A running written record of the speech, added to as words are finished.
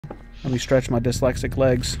Let me stretch my dyslexic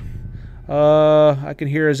legs. I can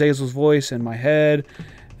hear Azazel's voice in my head.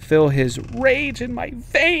 Feel his rage in my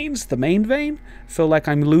veins. The main vein? Feel like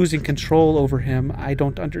I'm losing control over him. I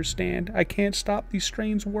don't understand. I can't stop these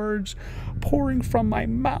strange words pouring from my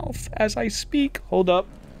mouth as I speak. Hold up.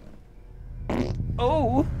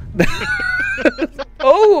 Oh.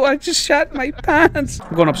 Oh, I just shot my pants.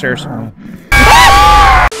 I'm going upstairs.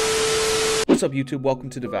 What's up, YouTube? Welcome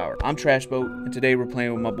to Devour. I'm Trashboat, and today we're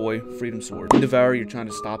playing with my boy, Freedom Sword. In Devour, you're trying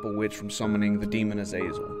to stop a witch from summoning the demon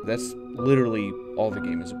Azazel. That's literally all the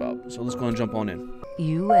game is about. So let's go and jump on in.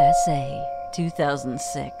 USA,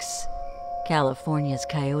 2006. California's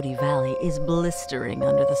Coyote Valley is blistering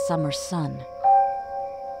under the summer sun.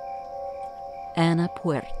 Ana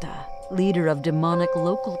Puerta, leader of demonic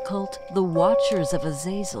local cult, the Watchers of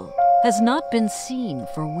Azazel, has not been seen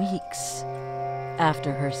for weeks.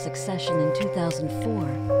 After her succession in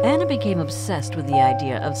 2004, Anna became obsessed with the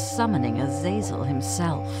idea of summoning Azazel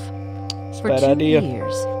himself. For 2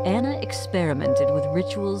 years, Anna experimented with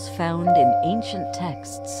rituals found in ancient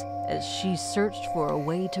texts as she searched for a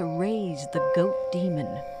way to raise the goat demon.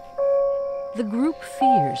 The group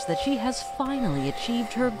fears that she has finally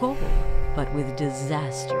achieved her goal, but with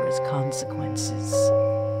disastrous consequences.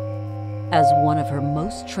 As one of her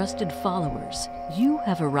most trusted followers, you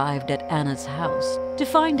have arrived at Anna's house to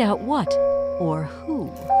find out what or who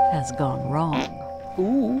has gone wrong.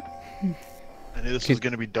 Ooh. I knew this was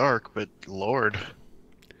going to be dark, but Lord.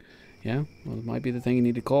 Yeah, well, it might be the thing you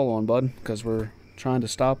need to call on, bud, because we're trying to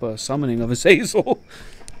stop a summoning of Azazel.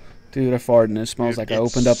 Dude, I farted and it smells like I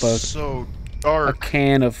opened up so dark. a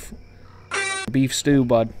can of beef stew,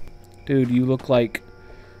 bud. Dude, you look like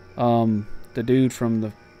the dude from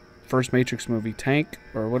the first Matrix movie, Tank,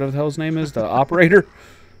 or whatever the hell his name is, the operator.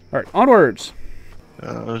 Alright, onwards!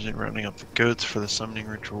 I wasn't rounding up the goats for the summoning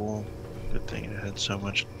ritual. Good thing it had so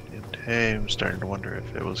much hay. I'm starting to wonder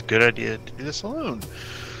if it was a good idea to do this alone.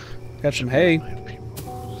 Got some hay.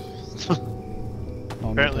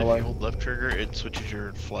 Apparently, if you hold left trigger, it switches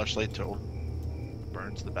your flashlight to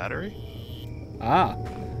burns the battery. Ah,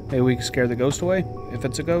 maybe we can scare the ghost away? If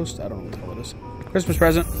it's a ghost? I don't know what the hell it is. Christmas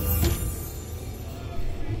present.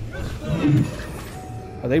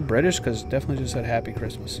 Are they British? Because definitely just said Happy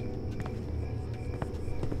Christmas.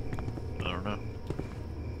 I don't know.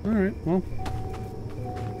 Alright, well.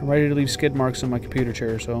 I'm ready to leave skid marks in my computer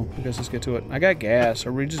chair, so I guess let's get to it. I got gas.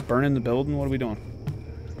 Are we just burning the building? What are we doing?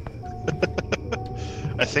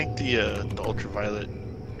 I think the ultraviolet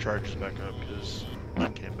charges back up because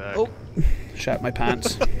mine came back. Oh, shot my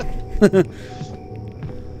pants.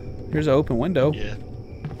 Here's an open window. Yeah,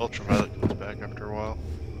 ultraviolet comes back after a while.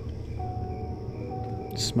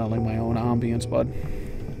 Smelling my own ambience, bud.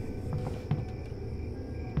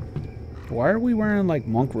 Why are we wearing, like,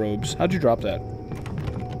 monk robes? How'd you drop that?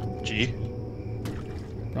 G.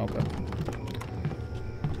 Okay.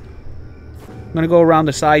 I'm gonna go around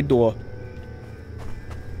the side door.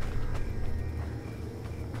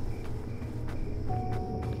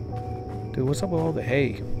 Dude, what's up with all the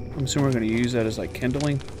hay? I'm assuming we're gonna use that as, like,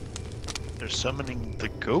 kindling. They're summoning the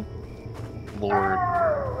goat lord.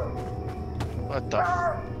 What the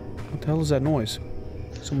hell is that noise?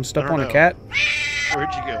 Someone step on know. a cat?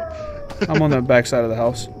 Where'd you go? I'm on the back side of the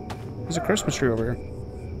house. There's a Christmas tree over here.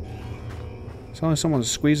 It's only someone's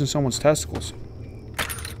squeezing someone's testicles.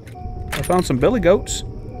 I found some billy goats.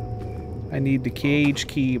 I need the cage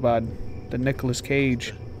key, bud. The Nicolas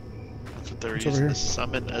Cage. That's what they're using to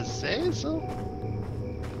summon Azazel?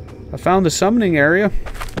 I found the summoning area.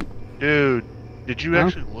 Dude, did you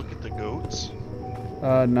actually look at the goats?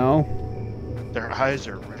 No. Their eyes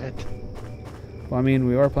are red. Well, I mean,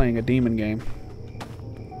 we are playing a demon game.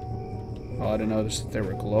 Oh, I didn't notice that they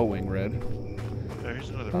were glowing red. Oh, here's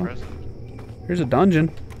another present. Here's a dungeon.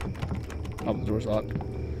 Oh, the door's locked.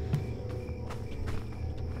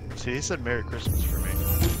 See, he said Merry Christmas for me.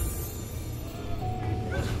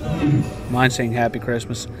 Mine's saying Happy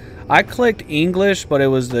Christmas. I clicked English, but it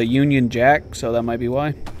was the Union Jack, so that might be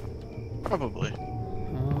why. Probably.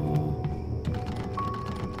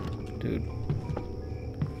 Dude.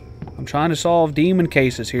 I'm trying to solve demon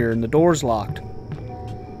cases here, and the door's locked.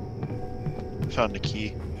 I found a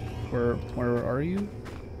key. Where are you?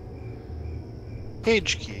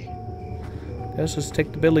 Page key. Guess let's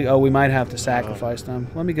take the billy. Oh, we might have to sacrifice them.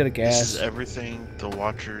 Let me get a gas. This is everything the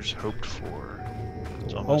Watchers hoped for.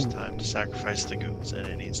 It's almost time to sacrifice the goats, and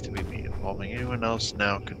it needs to be me. Involving anyone else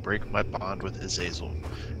now could break my bond with Azazel,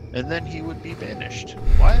 and then he would be banished.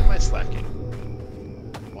 Why am I slacking?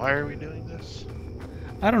 Why are we doing this?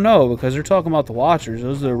 I don't know, because they're talking about the Watchers.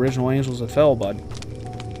 Those are the original angels that fell, bud.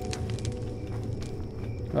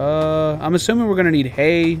 I'm assuming we're gonna need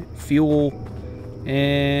hay, fuel,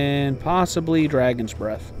 and possibly dragon's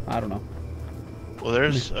breath. I don't know. Well,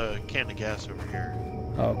 there's a can of gas over here.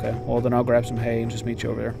 Oh, okay. Well, then I'll grab some hay and just meet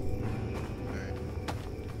you over there.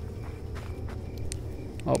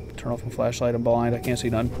 Oh, turn off my flashlight. I'm blind. I can't see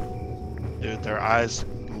none. Dude, their eyes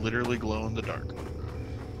literally glow in the dark.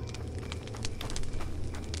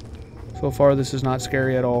 So far, this is not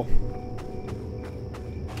scary at all.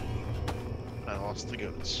 I lost the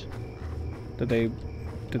goats. Did they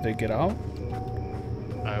get out?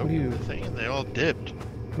 I opened the thing and they all dipped.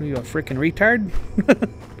 What are you, a freaking retard?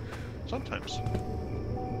 Sometimes.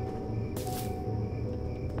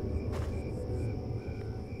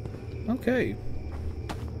 Okay.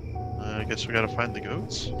 I guess we gotta find the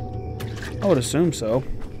goats. I would assume so.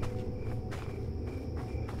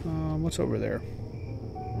 What's over there?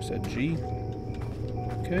 Is that G?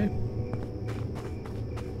 Okay.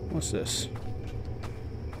 What's this?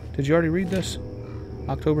 Did you already read this?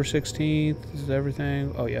 October 16th. This is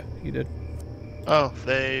everything. Oh, yeah, you did. Oh,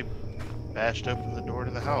 they bashed open the door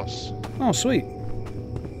to the house. Oh, sweet.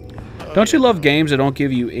 Oh, Don't you yeah. love games that don't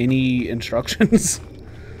give you any instructions?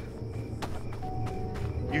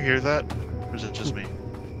 You hear that? Or is it just me?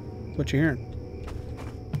 What you hearing?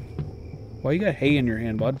 Why you got hay in your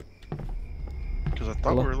hand, bud? Because I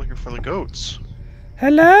thought we were looking for the goats.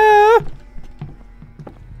 Hello?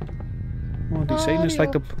 Well, do Satanists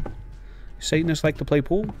like to play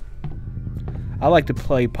pool? I like to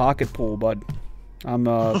play pocket pool, bud. I'm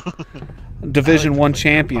a Division I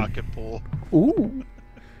champion. Pocket pool. Ooh.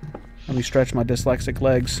 Let me stretch my dyslexic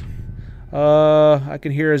legs. I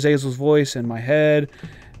can hear Azazel's voice in my head.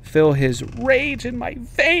 Feel his rage in my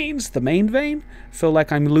veins. The main vein. Feel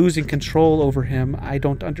like I'm losing control over him. I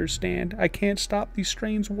don't understand. I can't stop these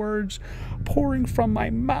strange words pouring from my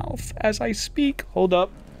mouth as I speak. Hold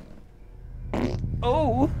up.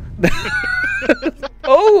 Oh.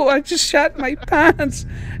 Oh, I just shot my pants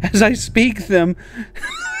as I speak them.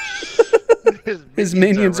 His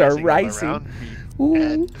minions are rising.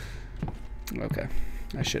 Ooh. Okay.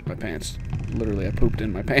 I shit my pants. Literally, I pooped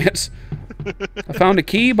in my pants. I found a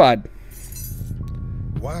key, bud.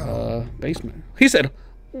 Wow. Basement. He said,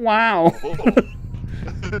 wow.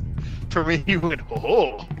 For me, you went,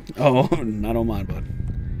 oh. Oh, not on mine, bud.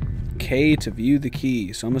 K to view the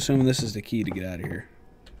key. So I'm assuming this is the key to get out of here.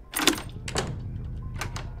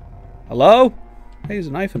 Hello? Hey, there's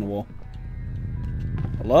a knife in the wall.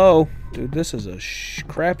 Hello? Dude, this is a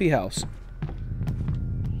crappy house.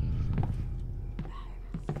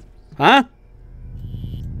 Huh?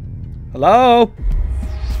 Hello?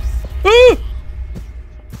 Woo!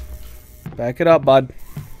 Back it up, bud.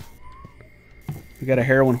 We got a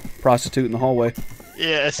heroin prostitute in the hallway.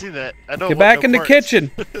 Yeah, I see that. I don't Get back in the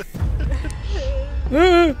kitchen.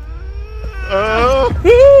 Oh!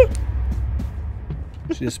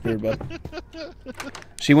 She disappeared, bud.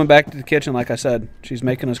 She went back to the kitchen, like I said. She's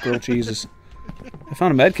making us grilled cheeses. I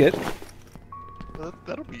found a med kit.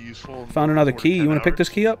 That'll be useful. Found another key. You want to pick this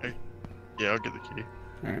key up? Yeah, I'll get the key.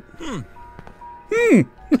 Alright.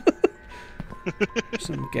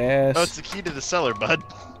 Some gas. Oh, it's the key to the cellar, bud.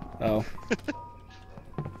 Oh.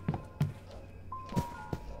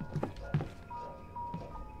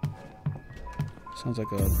 Sounds like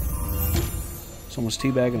someone's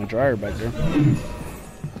teabagging a dryer back there.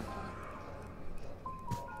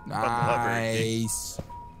 Nice.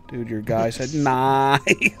 Dude, your guy said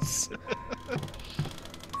nice.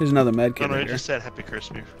 Here's another med kit. No, right I here. just said Happy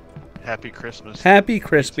Christmas. Happy Christmas. Happy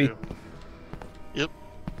Crispy. Yep.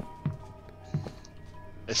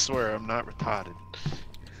 I swear I'm not retarded.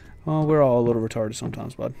 Oh, we're all a little retarded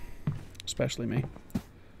sometimes, bud. Especially me.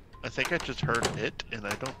 I think I just heard it, and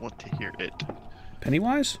I don't want to hear it.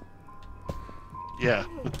 Pennywise? Yeah.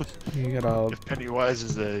 You got If Pennywise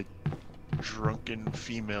is a drunken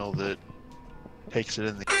female that takes it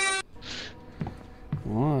in the...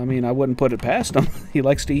 Well, I mean, I wouldn't put it past him. He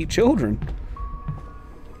likes to eat children.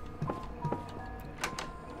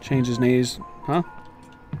 Change his name, huh?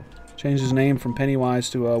 Change his name from Pennywise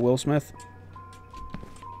to Will Smith.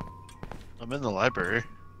 I'm in the library.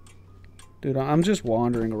 Dude, I'm just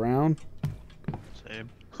wandering around. Same.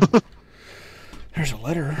 There's a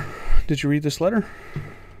letter. Did you read this letter?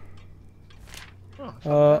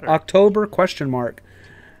 Oh, October ?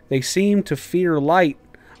 They seem to fear light.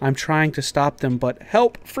 I'm trying to stop them, but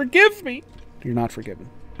help, forgive me. You're not forgiven.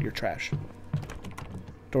 You're trash.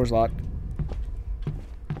 Door's locked.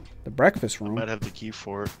 The breakfast I room. might have the key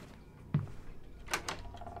for it.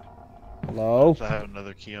 Hello? I have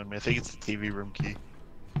another key on me. I think it's the TV room key.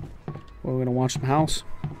 Well, we're gonna watch some house.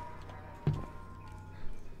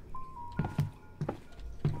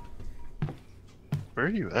 Where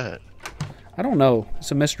are you at? I don't know. It's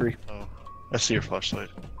a mystery. Oh, I see your flashlight.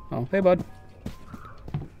 Oh, hey, bud.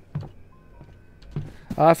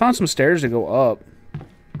 I found some stairs to go up.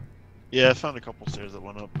 Yeah, I found a couple stairs that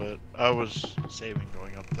went up, but I was saving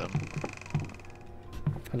going up them.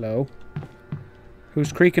 Hello.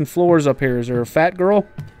 Who's creaking floors up here? Is there a fat girl?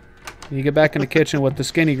 You get back in the kitchen with the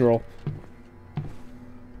skinny girl.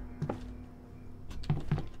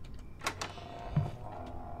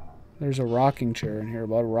 There's a rocking chair in here,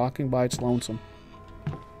 bud. Rocking by its lonesome.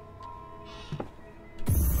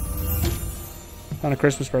 Found a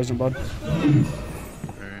Christmas present, bud.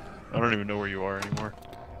 Alright. I don't even know where you are anymore.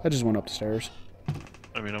 I just went up the stairs.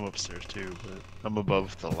 I mean, I'm upstairs too, but I'm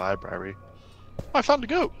above the library. Oh, I found a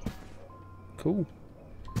goat! Cool.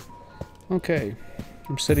 Okay.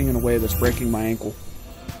 I'm sitting in a way that's breaking my ankle.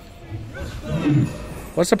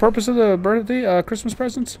 What's the purpose of the birthday, Christmas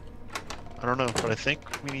presents? I don't know, but I think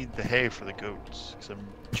we need the hay for the goats, because I'm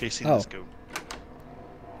chasing this goat.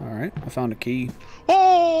 Alright, I found a key.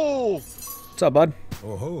 Oh! What's up, bud?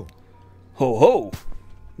 Ho ho. Ho ho!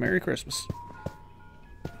 Merry Christmas.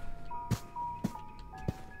 You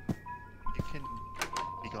can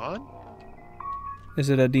be gone? Is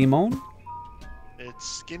it a demon? It's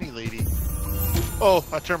Skinny Lady. Oh,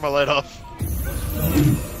 I turned my light off.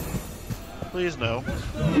 Please no.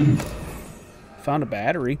 Found a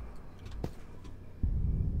battery.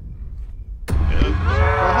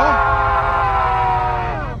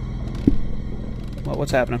 Well,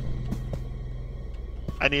 what's happening?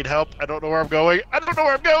 I need help. I don't know where I'm going. I don't know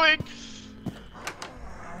where I'm going!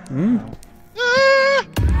 Ah!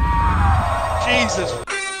 Jesus.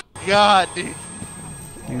 God, dude.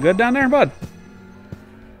 You good down there, bud?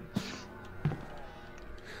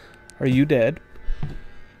 Are you dead?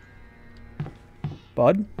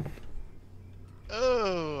 Bud?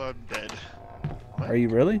 Oh, I'm dead. What? Are you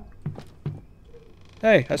really?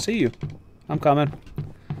 Hey, I see you. I'm coming.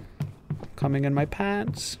 Coming in my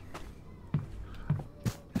pants.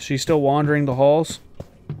 Is she still wandering the halls?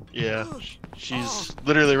 Yeah, she's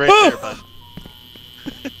literally right there, bud.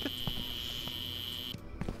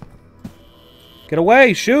 Get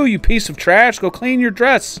away, Shoo, you piece of trash. Go clean your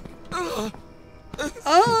dress.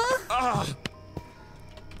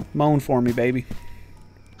 Moan for me, baby.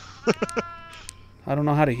 I don't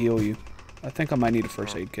know how to heal you. I think I might need a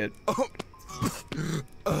first aid kit.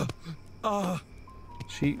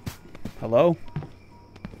 She... Hello?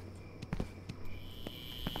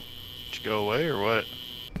 Did you go away or what?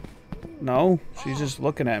 No, she's just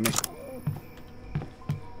looking at me.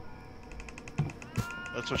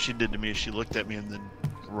 That's what she did to me. She looked at me and then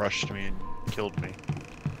rushed me and killed me.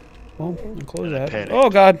 Well, close And I that. panicked.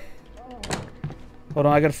 Oh, God. Hold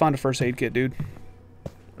on, I gotta find a first aid kit, dude.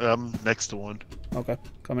 Next to one. Okay,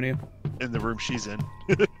 coming to you. In the room she's in.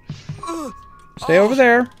 Stay over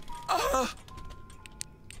there.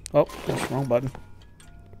 Oh, that's the wrong button.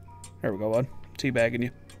 There we go, bud. Teabagging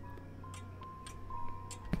you.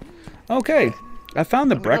 Okay, I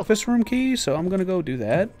found the breakfast room key, so I'm gonna go do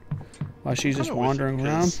that while she's just wandering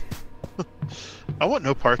around. I want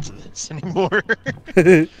no parts of this anymore.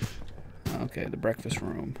 Okay, the breakfast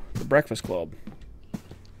room. The breakfast club.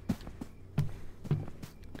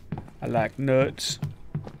 I like nuts.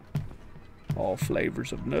 All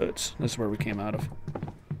flavors of nuts. This is where we came out of.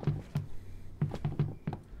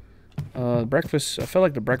 Breakfast. I felt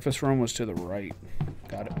like the breakfast room was to the right.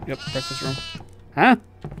 Got it. Yep, breakfast room. Huh?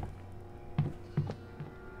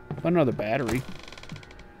 Another battery.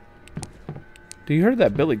 Do you heard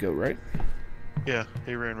that billy goat, right? Yeah,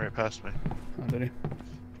 he ran right past me. Oh, did he?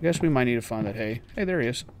 I guess we might need to find that hay. Hey, there he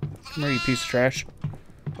is. Come here, you piece of trash.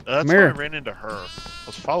 That's why I ran into her. I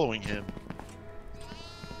was following him.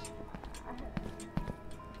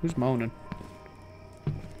 Who's moaning?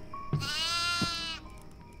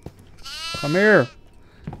 Come here.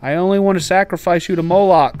 I only want to sacrifice you to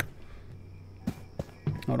Moloch.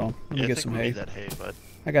 Hold on. Let me get some hay. Need that hay, bud.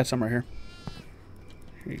 I got some right here.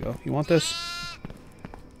 Here you go. You want this?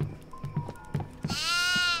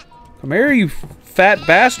 Come here, you fat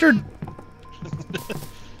bastard.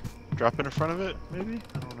 Drop it in front of it, maybe?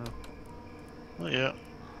 I don't know. Oh, yeah.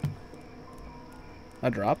 I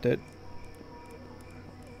dropped it.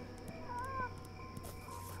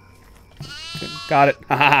 Okay, got it.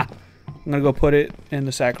 Haha. I'm gonna go put it in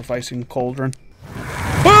the sacrificing cauldron.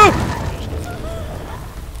 Ah!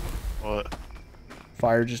 What?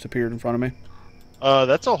 Fire just appeared in front of me.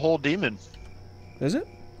 That's a whole demon. Is it?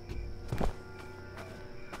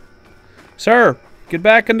 Sir, get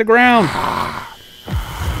back in the ground.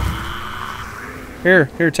 Here,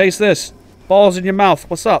 taste this. Balls in your mouth.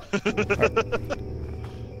 What's up?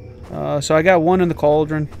 So I got one in the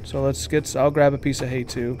cauldron. So let's get. I'll grab a piece of hay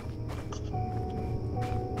too.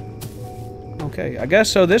 Okay, I guess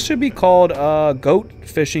so. This should be called Goat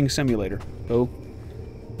Fishing Simulator. Oh,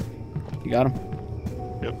 you got him?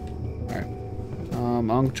 Yep. All right. I'm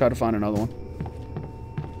gonna try to find another one.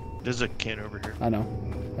 There's a can over here. I know.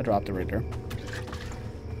 I dropped it right there.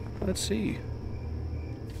 Let's see.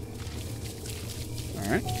 All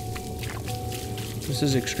right. This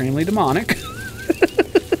is extremely demonic.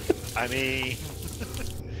 I mean...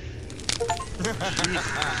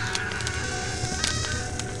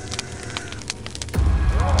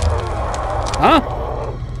 Huh?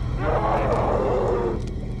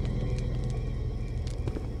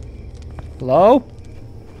 Hello?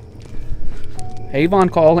 Avon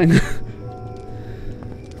calling.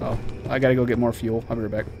 Oh, I gotta go get more fuel. I'll be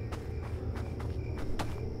right back.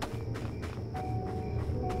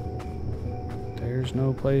 There's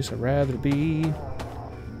no place I'd rather be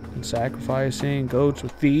than sacrificing goats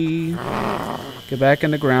with thee. Get back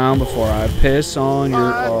in the ground before I piss on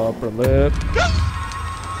your upper lip.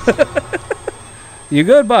 You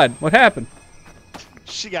good, bud? What happened?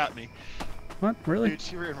 She got me. What? Really? Dude,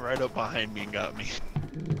 she ran right up behind me and got me.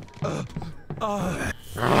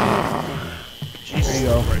 Jesus. There you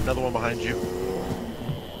go. Right, another one behind you.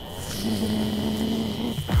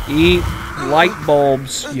 Eat light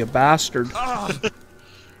bulbs, you bastard. Alright.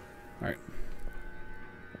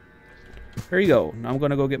 There you go. Now I'm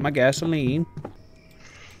gonna go get my gasoline.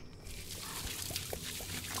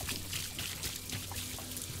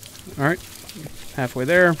 Alright. Halfway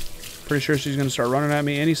there. Pretty sure she's gonna start running at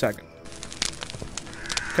me any second.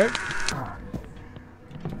 Okay.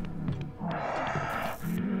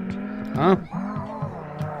 Huh?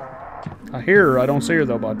 I hear her. I don't see her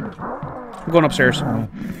though, bud. I'm going upstairs.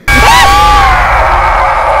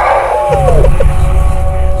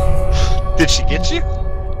 Did she get you?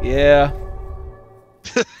 Yeah.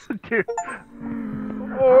 Dude.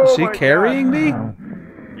 Is she carrying me?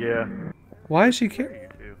 Yeah. Why is she carrying?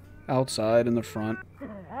 Outside in the front.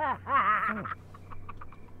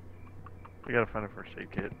 We gotta find a first aid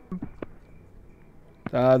kit.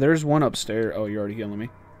 There's one upstairs. Oh, you're already healing me.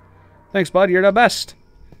 Thanks, bud. You're the best.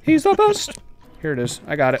 He's the best. Here it is.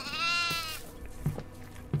 I got it.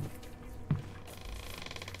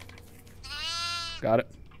 Got it.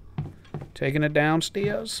 Taking it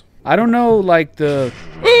downstairs. I don't know, like the...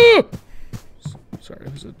 Sorry,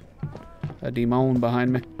 there's a demon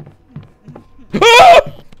behind me.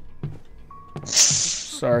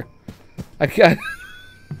 Sorry. I got...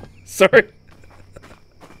 Sorry.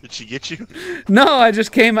 Did she get you? No, I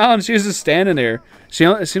just came out and she was just standing there.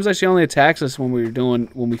 It seems like she only attacks us when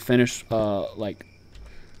we finish like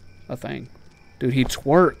a thing. Dude, he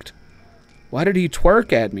twerked. Why did he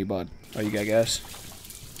twerk at me, bud? Oh, you got gas?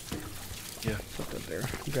 Yeah. Put that there.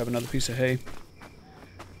 Grab another piece of hay.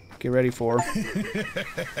 Get ready for her.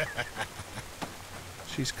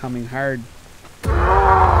 She's coming hard.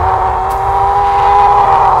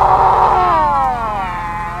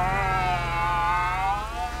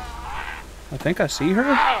 I think I see her.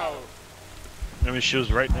 I mean, she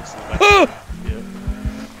was right next to the back. Yeah.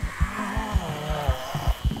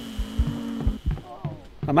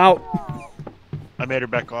 I'm out. I made her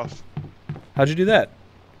back off. How'd you do that?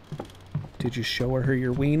 Did you show her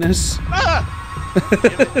your weenus? Ah!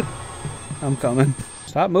 I'm coming.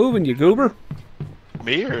 Stop moving, you goober.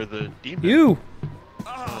 Me or the demon? You.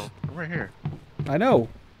 Oh, I'm right here. I know.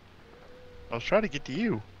 I was trying to get to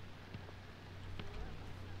you.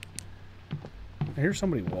 I hear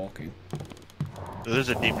somebody walking. There's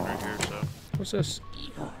a demon right here, so. What's this?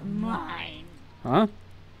 You're mine. Huh?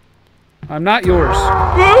 I'm not yours.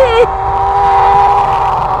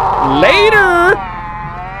 Later!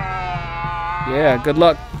 Yeah, good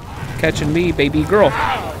luck catching me, baby girl.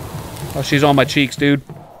 Oh, she's on my cheeks, dude.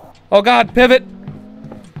 Oh, God, pivot.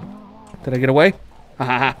 Did I get away? Ha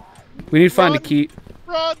ha ha. We need to find a key.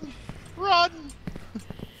 Run! Run!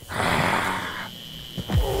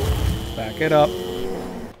 Back it up.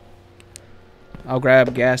 I'll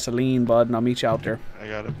grab gasoline, bud, and I'll meet you out there. I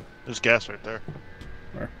got it. There's gas right there.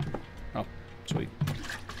 Where? Oh, sweet.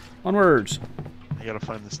 Onwards. You gotta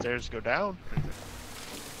find the stairs to go down. Right there.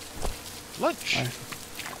 Lunch!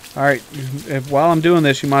 All right. While I'm doing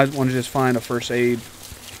this, you might want to just find a first aid.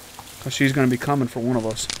 Because she's going to be coming for one of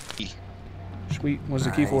us. Sweet. What's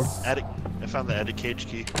the key for? Attic. I found the attic cage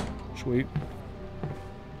key. Sweet.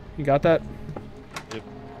 You got that? Yep.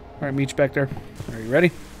 All right, meet you back there. Are you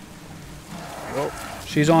ready? Oh.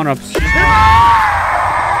 She's on up.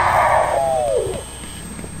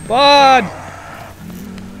 Bud!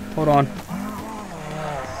 Hold on.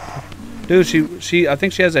 Dude, she I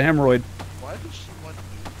think she has a hemorrhoid. Why does she want...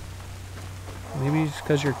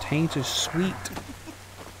 because your taint is sweet.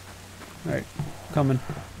 Alright, coming.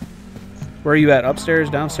 Where are you at? Upstairs?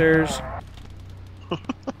 Downstairs?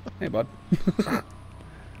 Hey, bud.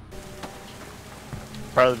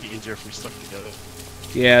 Probably be easier if we stuck together.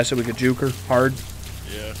 Yeah, so we could juke her hard.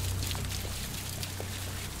 Yeah.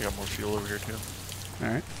 We got more fuel over here, too.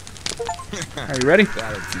 Alright. Are you ready?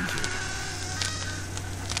 That'll teach you.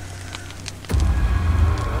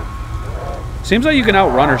 Seems like you can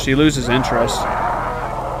outrun her, so you loses interest.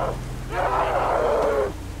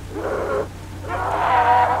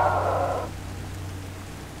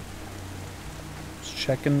 Just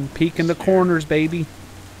checking, peeking the corners, baby.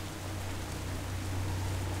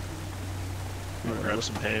 I'm gonna grab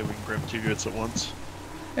some hay. We can grab 2 goats at once.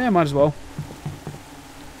 Yeah, might as well.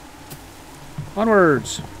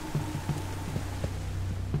 Onwards.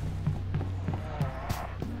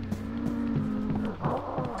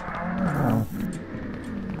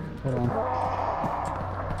 Hold on.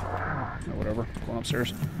 No, whatever. Going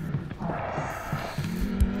upstairs.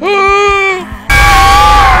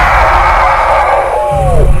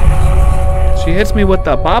 She hits me with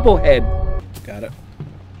the bobblehead. Got it.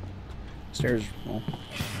 Stairs. Well.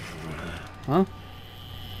 Huh?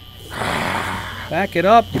 Back it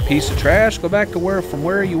up, you piece of trash. Go back to from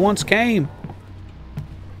where you once came.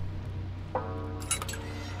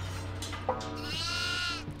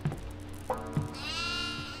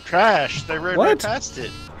 Trash! They ran right past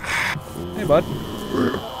it. Hey, bud.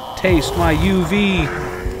 Taste my UV.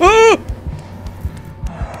 Ah!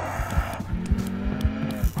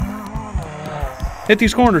 Hit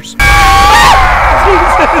these corners. Jesus!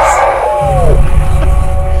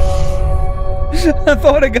 I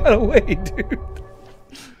thought I got away, dude.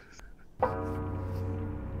 I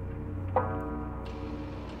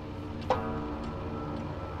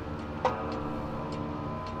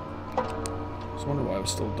was wondering why it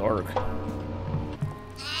was still dark.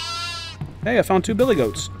 Hey, I found 2 billy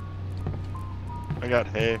goats. I got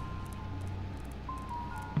hay.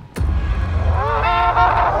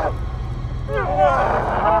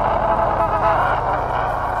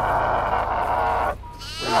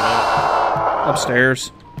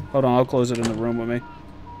 Upstairs. Hold on, I'll close it in the room with me.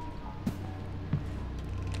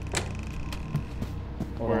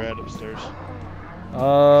 We're at upstairs.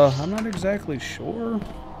 I'm not exactly sure.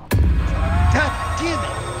 God damn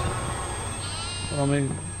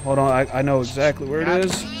it! Hold on, I know exactly where it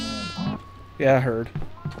is. Yeah, I heard.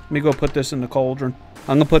 Let me go put this in the cauldron.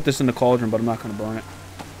 I'm gonna put this in the cauldron, but I'm not gonna burn it.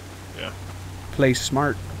 Yeah. Play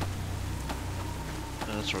smart.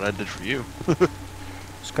 That's what I did for you.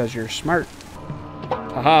 It's because you're smart.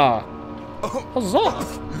 Haha. Huzzah!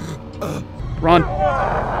 Run.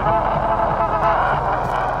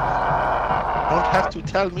 Don't have to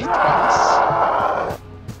tell me twice.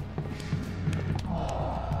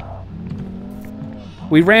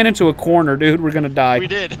 We ran into a corner, dude. We're gonna die. We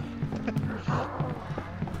did.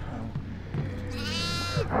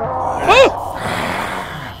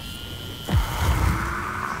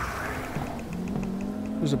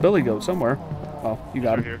 There's a billy goat somewhere. Oh, you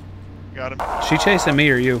got him. Here. Got him. She chasing me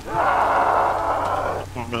or you?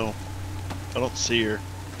 Oh no. I don't see her.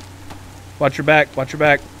 Watch your back. Watch your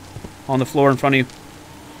back. On the floor in front of you.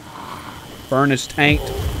 Burn his taint.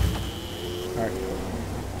 Alright.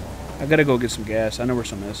 I gotta go get some gas. I know where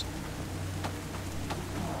some is.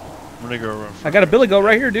 I'm gonna go around. I got a billy goat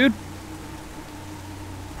right here, dude.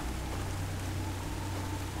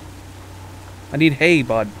 I need hay,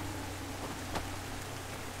 bud.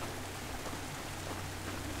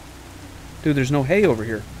 Dude, there's no hay over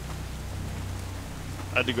here.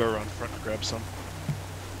 I had to go around front to grab some.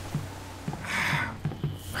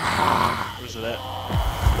 Where's it at?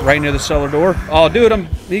 Right near the cellar door. Oh, dude,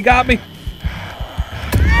 he got me.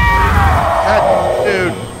 God,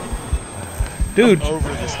 Dude. I'm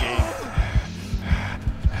over this game.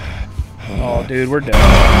 Oh, dude, we're dead.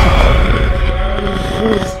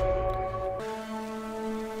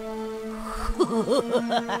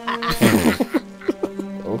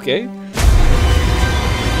 Okay.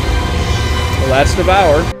 Well, that's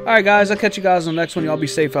Devour. Alright, guys, I'll catch you guys on the next one. Y'all be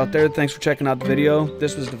safe out there. Thanks for checking out the video.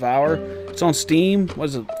 This was Devour. It's on Steam. What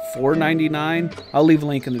is it, $4.99? I'll leave a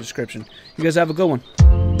link in the description. You guys have a good one.